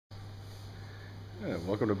Yeah,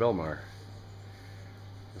 welcome to Belmar.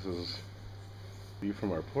 This is a view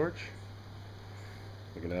from our porch,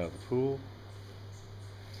 looking out at the pool.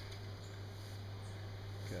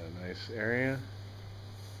 Got a nice area,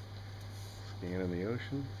 skiing in the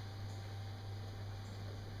ocean.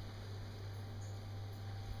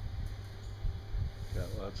 Got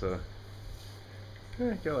lots of,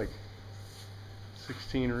 got like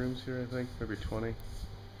 16 rooms here, I think, maybe 20,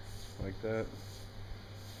 like that.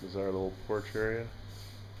 This is our little porch area.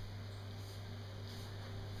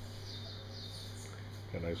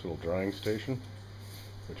 Got a nice little drying station,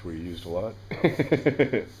 which we used a lot. Got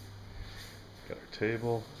our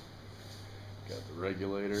table, got the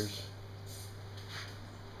regulators,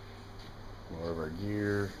 more of our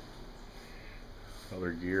gear,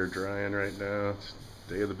 other gear drying right now. It's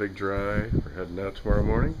day of the big dry. We're heading out tomorrow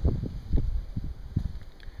morning.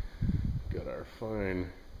 Got our fine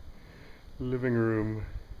living room,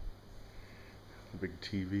 big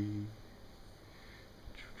TV.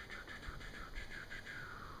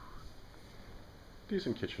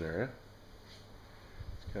 Decent kitchen area.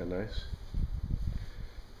 It's kind of nice.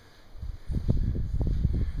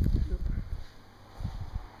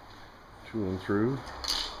 Tooling through.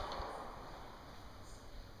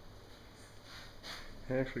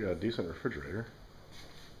 I actually got a decent refrigerator.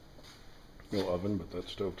 No oven, but that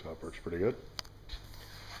stovetop works pretty good.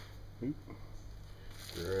 Oop.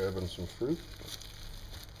 Grabbing some fruit.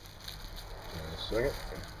 In a second.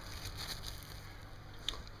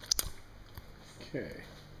 Okay.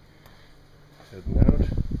 Heading out.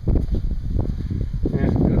 Yeah,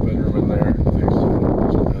 got a bedroom in there.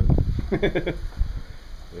 Nice bed.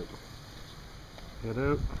 Yep. Head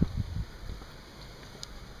out.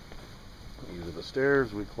 These are the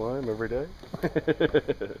stairs we climb every day.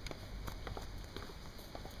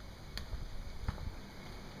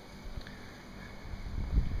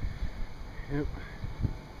 Yep.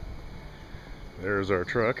 There's our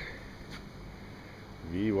truck,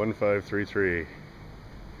 V1533,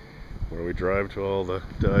 where we drive to all the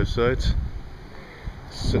dive sites,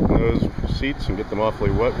 sit in those seats and get them awfully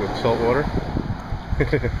wet with salt water.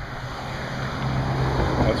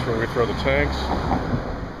 That's where we throw the tanks.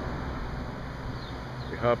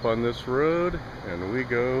 We hop on this road and we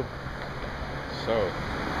go south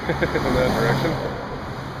in that direction.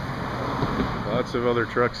 Lots of other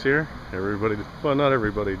trucks here. Everybody, well, not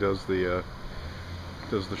everybody does the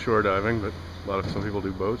shore diving, but some people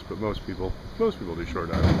do boats, but most people do shore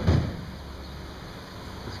diving.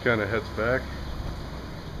 This kind of heads back.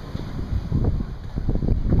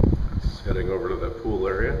 It's heading over to that pool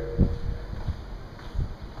area.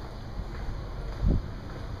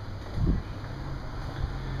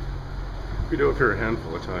 We do it here a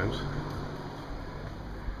handful of times.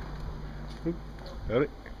 Oop, got it.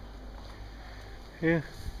 Yeah.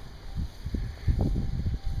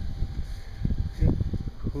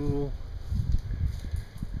 Pool.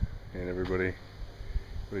 And everybody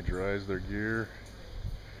dries their gear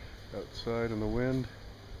outside in the wind.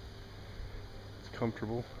 It's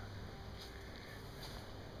comfortable,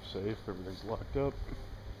 safe, everything's locked up.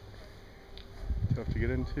 Tough to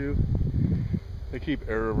get into. They keep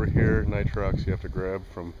air over here, nitrox you have to grab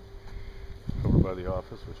from over by the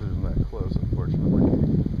office, which isn't that close, unfortunately.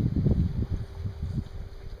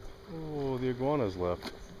 Oh, the iguanas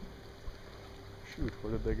left. Shoot,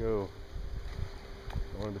 where did they go?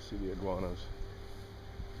 I wanted to see the iguanas.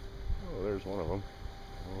 Oh, there's one of them.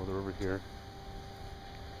 Oh, they're over here.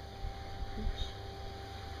 Oops.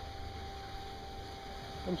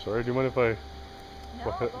 I'm sorry, do you mind if I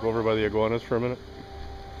go over by the iguanas for a minute?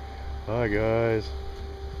 Hi, guys.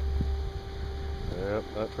 Yep,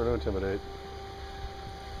 not trying to intimidate.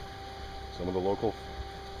 Some of the local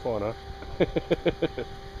fauna.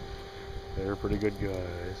 They're pretty good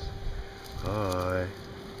guys. Hi.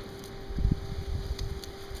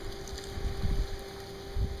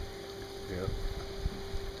 Yep.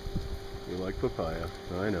 You like papaya,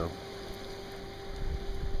 I know.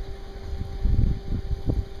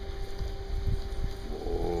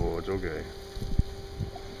 Oh, it's okay.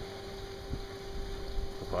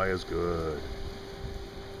 Papaya's good.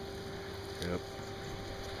 Yep.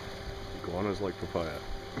 Iguanas like papaya.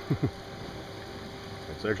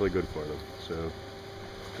 It's actually good for them, so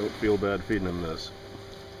don't feel bad feeding them this.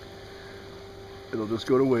 It'll just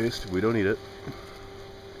go to waste. We don't eat it.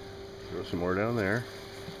 Throw some more down there.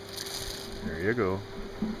 There you go.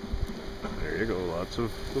 There you go. Lots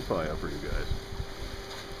of papaya for you guys.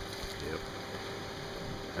 Yep.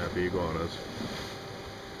 Happy iguanas.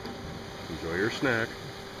 Enjoy your snack.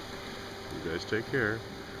 You guys take care.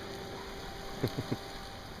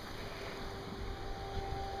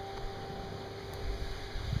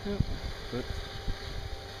 Yep. But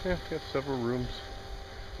Yeah, we have several rooms.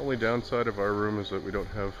 Only downside of our room is that we don't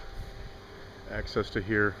have access to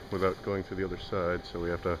here without going through the other side, so we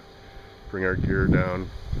have to bring our gear down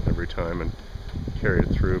every time and carry it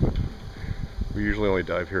through, but we usually only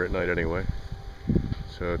dive here at night anyway.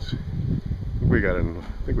 So I think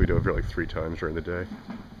we do it for like 3 times during the day.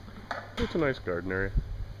 It's a nice garden area.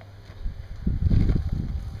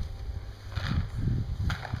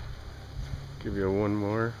 Give you one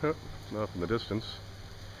more, off in the distance.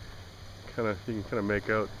 You can kind of make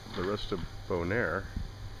out the rest of Bonaire.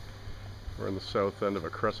 We're on the south end of a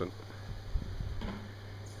crescent.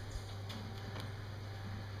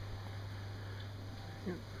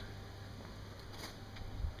 Yeah,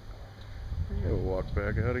 we'll walk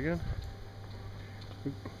back out again.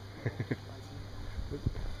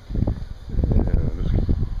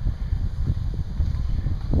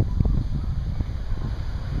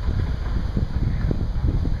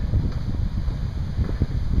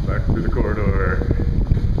 Back through the corridor.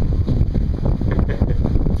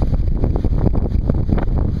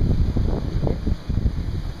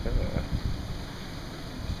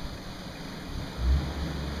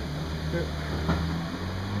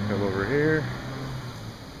 Come over here.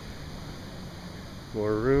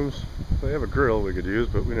 More rooms. They have a grill we could use,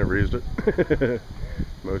 but we never used it.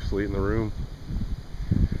 Mostly in the room.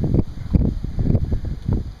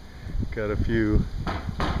 Got a few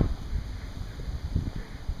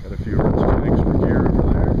rest tanks for gear over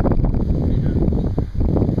there.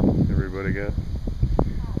 Everybody got.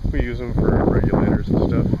 We use them for regulators and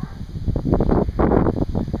stuff.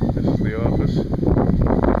 This is the office.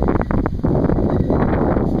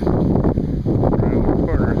 Around the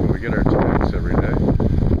corner is where we get our tanks every day.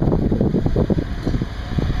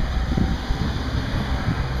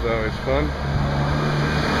 It's always fun.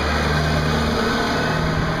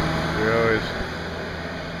 You always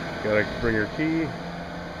gotta bring your key,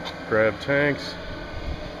 grab tanks.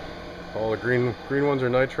 All the green ones are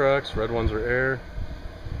nitrox, red ones are air.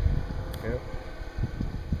 Yep.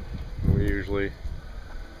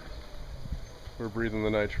 We're breathing the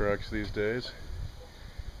nitrox these days.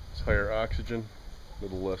 It's higher oxygen, a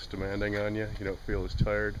little less demanding on you. You don't feel as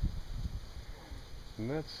tired. And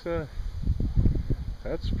that's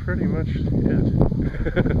pretty much it.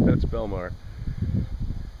 That's Belmar.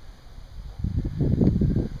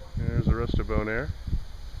 There's the rest of Bonaire.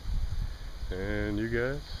 And you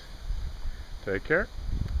guys take care.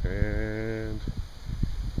 And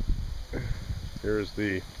here's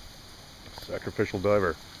the sacrificial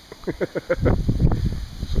diver.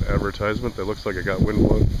 It's an advertisement that looks like it got wind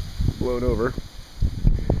blown over.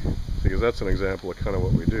 Because that's an example of kind of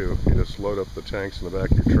what we do. You just load up the tanks in the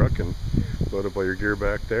back of your truck and load up all your gear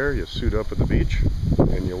back there. You suit up at the beach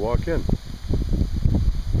and you walk in.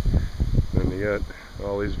 Then you got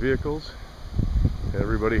all these vehicles.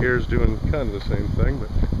 Everybody here is doing kind of the same thing, but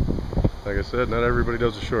like I said, not everybody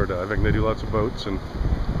does a shore diving. They do lots of boats, and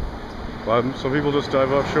some people just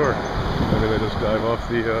dive offshore. I mean, they just dive off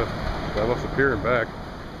the pier and back.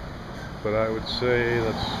 But I would say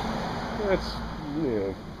that's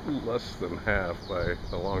less than half by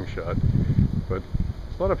a long shot. But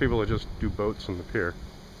a lot of people that just do boats on the pier.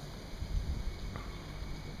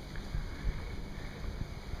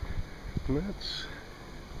 And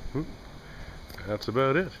that's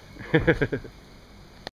about it.